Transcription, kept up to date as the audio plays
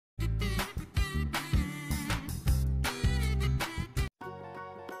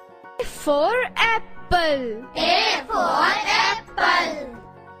for apple. A for apple.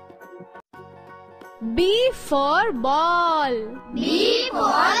 B for ball. B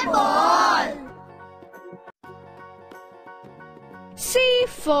for ball. C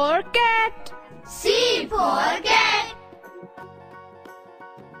for cat. C for cat.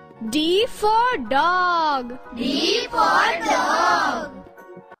 D for dog. D for dog.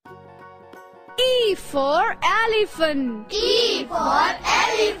 E for elephant. E for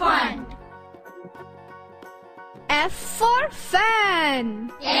elephant. F for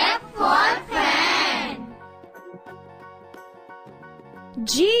fan. F for fan.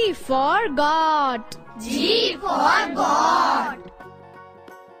 G for goat. G for goat.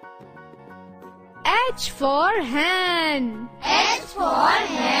 H for hen. H for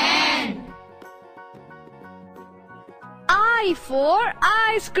hen. I for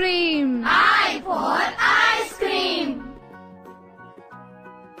ice cream. I for ice cream.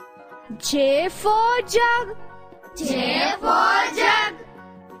 J for jug. J for jug.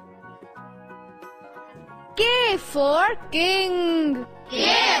 K for king.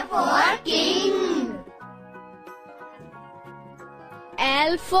 K for king.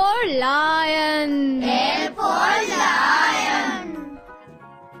 L for lion. L for lion.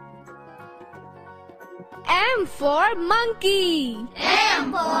 M for monkey.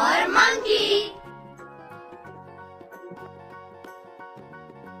 M for monkey.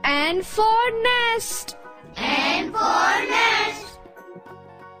 N for nest. N for nest.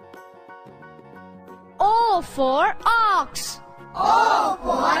 O for ox. O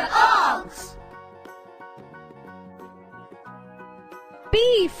for ox.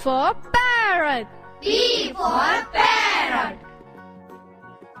 P for parrot. P for parrot.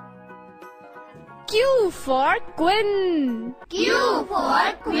 Q for queen. Q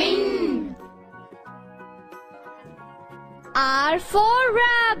for queen. R for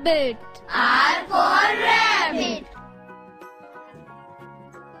rabbit. R for rabbit.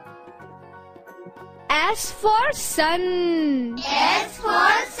 S for sun. S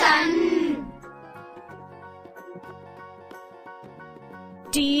for sun.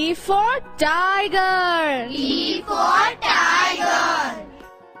 T for tiger. T for tiger.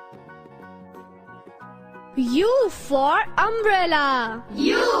 U for umbrella.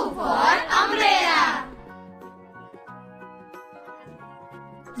 U for umbrella.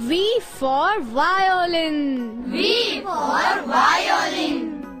 V for violin. V for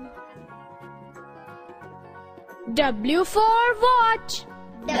violin. W for watch.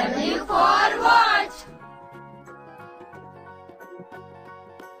 W for watch.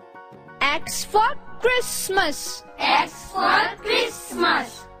 X for Christmas. X for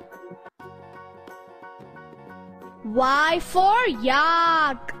Christmas. Y for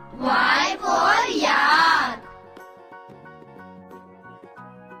yak. Y for yak.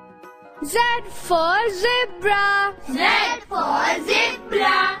 Z for zebra. Z for